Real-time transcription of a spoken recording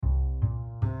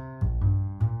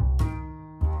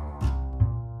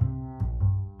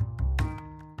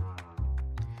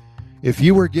If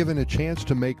you were given a chance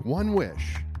to make one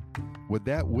wish, would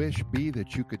that wish be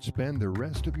that you could spend the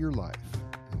rest of your life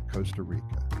in Costa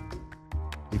Rica?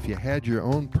 If you had your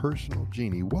own personal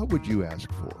genie, what would you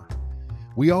ask for?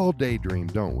 We all daydream,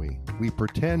 don't we? We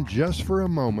pretend just for a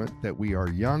moment that we are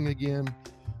young again.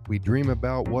 We dream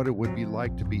about what it would be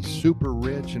like to be super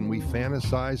rich, and we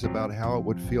fantasize about how it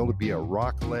would feel to be a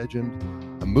rock legend,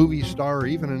 a movie star, or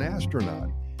even an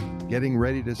astronaut, getting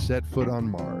ready to set foot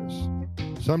on Mars.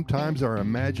 Sometimes our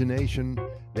imagination,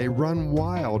 they run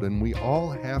wild, and we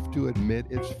all have to admit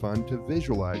it's fun to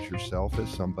visualize yourself as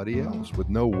somebody else with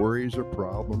no worries or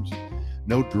problems,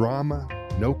 no drama,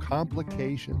 no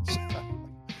complications,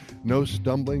 no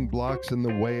stumbling blocks in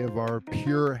the way of our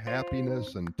pure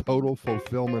happiness and total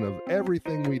fulfillment of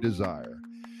everything we desire.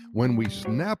 When we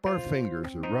snap our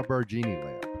fingers or rub our genie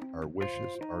lamp, our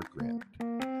wishes are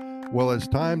granted. Well, it's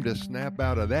time to snap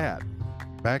out of that.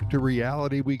 Back to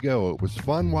reality we go. It was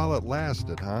fun while it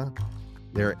lasted, huh?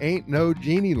 There ain't no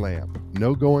genie lamp,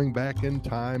 no going back in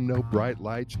time, no bright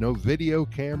lights, no video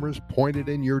cameras pointed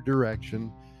in your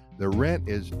direction. The rent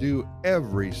is due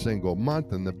every single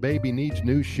month, and the baby needs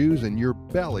new shoes, and your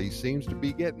belly seems to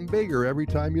be getting bigger every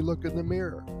time you look in the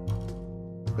mirror.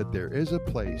 But there is a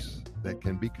place that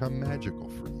can become magical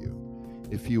for you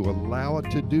if you allow it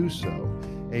to do so.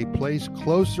 A place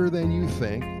closer than you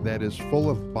think that is full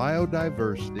of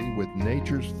biodiversity with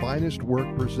nature's finest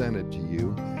work presented to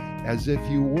you as if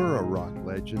you were a rock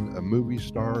legend, a movie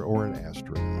star, or an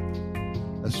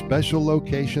astronaut. A special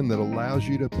location that allows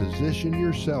you to position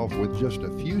yourself with just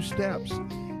a few steps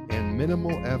and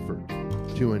minimal effort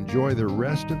to enjoy the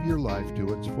rest of your life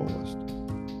to its fullest.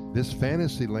 This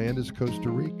fantasy land is Costa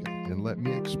Rica, and let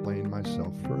me explain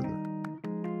myself further.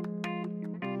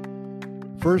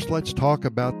 First, let's talk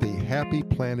about the Happy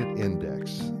Planet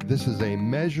Index. This is a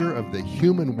measure of the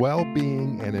human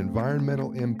well-being and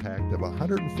environmental impact of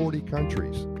 140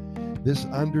 countries. This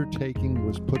undertaking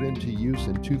was put into use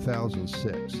in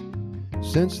 2006.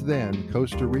 Since then,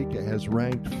 Costa Rica has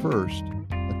ranked first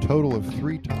a total of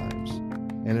 3 times,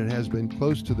 and it has been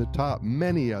close to the top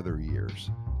many other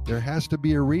years. There has to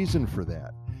be a reason for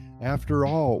that. After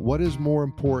all, what is more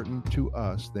important to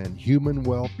us than human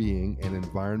well-being and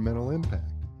environmental impact?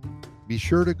 Be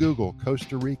sure to Google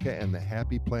Costa Rica and the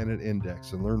Happy Planet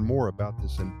Index and learn more about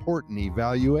this important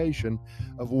evaluation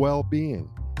of well-being.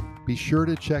 Be sure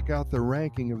to check out the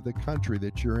ranking of the country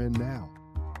that you're in now.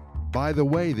 By the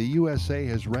way, the USA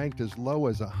has ranked as low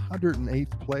as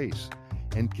 108th place,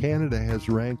 and Canada has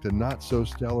ranked a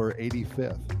not-so-stellar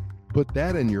 85th. Put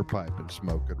that in your pipe and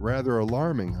smoke it. Rather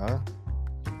alarming, huh?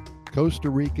 Costa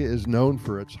Rica is known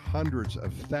for its hundreds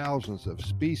of thousands of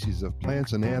species of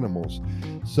plants and animals,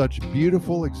 such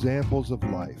beautiful examples of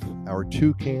life. Our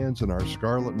toucans and our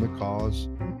scarlet macaws,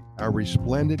 our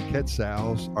resplendent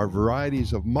quetzals, our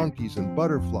varieties of monkeys and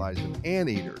butterflies and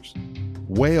anteaters,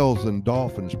 whales and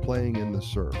dolphins playing in the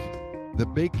surf. The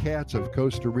big cats of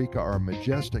Costa Rica are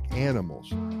majestic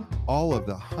animals. All of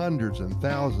the hundreds and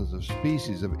thousands of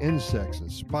species of insects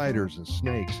and spiders and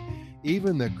snakes,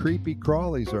 even the creepy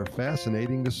crawlies, are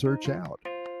fascinating to search out.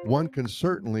 One can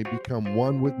certainly become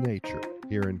one with nature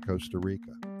here in Costa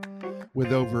Rica.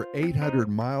 With over 800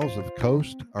 miles of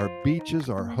coast, our beaches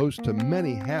are host to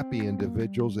many happy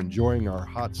individuals enjoying our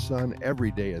hot sun every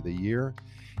day of the year.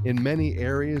 In many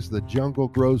areas, the jungle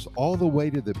grows all the way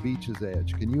to the beach's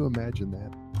edge. Can you imagine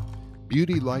that?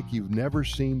 Beauty like you've never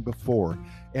seen before.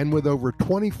 And with over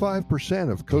 25%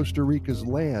 of Costa Rica's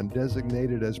land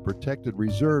designated as protected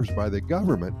reserves by the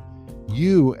government,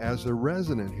 you as a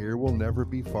resident here will never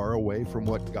be far away from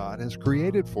what God has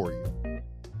created for you.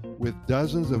 With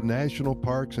dozens of national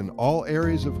parks in all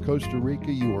areas of Costa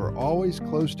Rica, you are always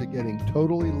close to getting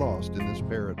totally lost in this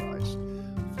paradise,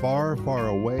 far, far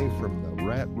away from the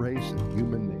rat race and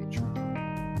human nature,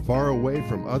 far away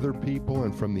from other people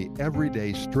and from the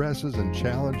everyday stresses and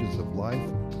challenges of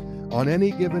life. On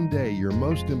any given day, your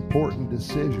most important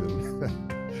decision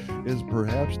is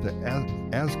perhaps to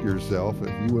ask yourself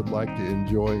if you would like to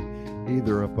enjoy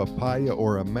either a papaya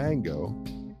or a mango.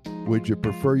 Would you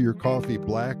prefer your coffee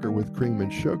black or with cream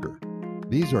and sugar?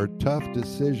 These are tough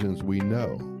decisions, we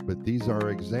know, but these are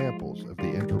examples of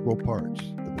the integral parts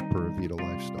of the Pura Vida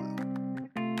lifestyle.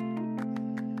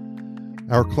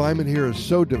 Our climate here is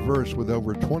so diverse with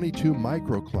over 22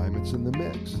 microclimates in the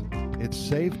mix. It's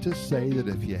safe to say that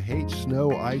if you hate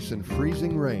snow, ice, and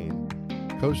freezing rain,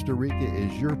 Costa Rica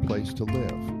is your place to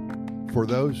live. For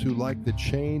those who like the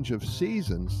change of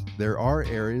seasons, there are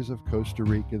areas of Costa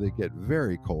Rica that get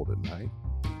very cold at night.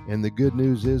 And the good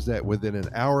news is that within an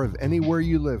hour of anywhere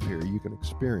you live here, you can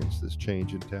experience this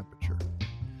change in temperature.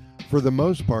 For the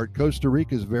most part, Costa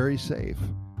Rica is very safe.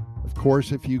 Of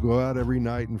course, if you go out every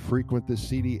night and frequent the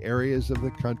seedy areas of the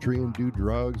country and do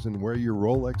drugs and wear your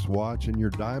Rolex watch and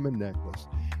your diamond necklace,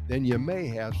 then you may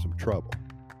have some trouble.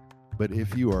 But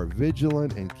if you are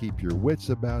vigilant and keep your wits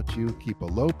about you, keep a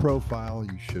low profile,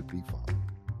 you should be fine.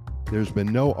 There's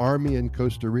been no army in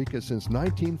Costa Rica since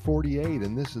 1948,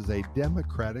 and this is a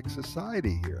democratic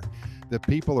society here. The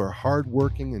people are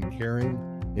hardworking and caring.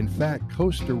 In fact,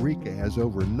 Costa Rica has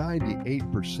over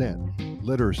 98%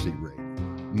 literacy rate.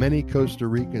 Many Costa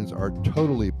Ricans are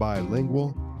totally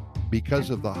bilingual. Because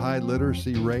of the high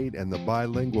literacy rate and the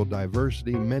bilingual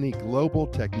diversity, many global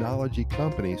technology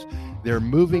companies, they're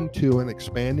moving to and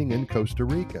expanding in Costa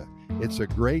Rica. It's a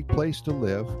great place to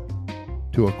live,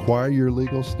 to acquire your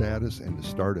legal status, and to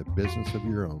start a business of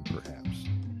your own, perhaps.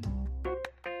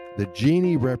 The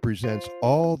genie represents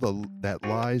all that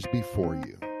lies before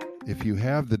you. If you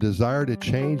have the desire to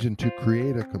change and to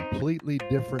create a completely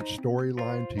different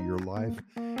storyline to your life,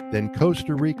 then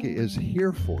Costa Rica is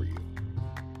here for you.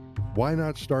 Why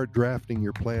not start drafting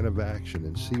your plan of action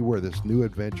and see where this new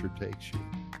adventure takes you?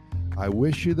 I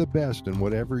wish you the best in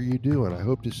whatever you do, and I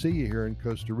hope to see you here in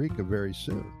Costa Rica very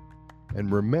soon.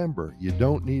 And remember, you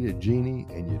don't need a genie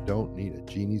and you don't need a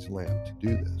genie's lamp to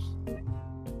do this.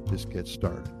 Just get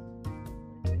started.